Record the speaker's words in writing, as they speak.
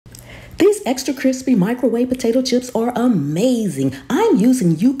These extra crispy microwave potato chips are amazing. I'm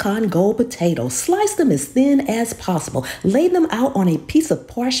using Yukon Gold potatoes. Slice them as thin as possible. Lay them out on a piece of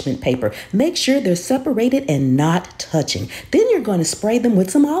parchment paper. Make sure they're separated and not touching. Then you're going to spray them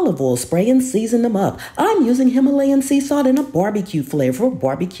with some olive oil. Spray and season them up. I'm using Himalayan sea salt and a barbecue flavor for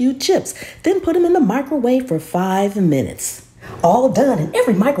barbecue chips. Then put them in the microwave for 5 minutes. All done, and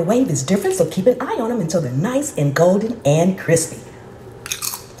every microwave is different, so keep an eye on them until they're nice and golden and crispy.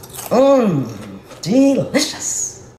 Delicious.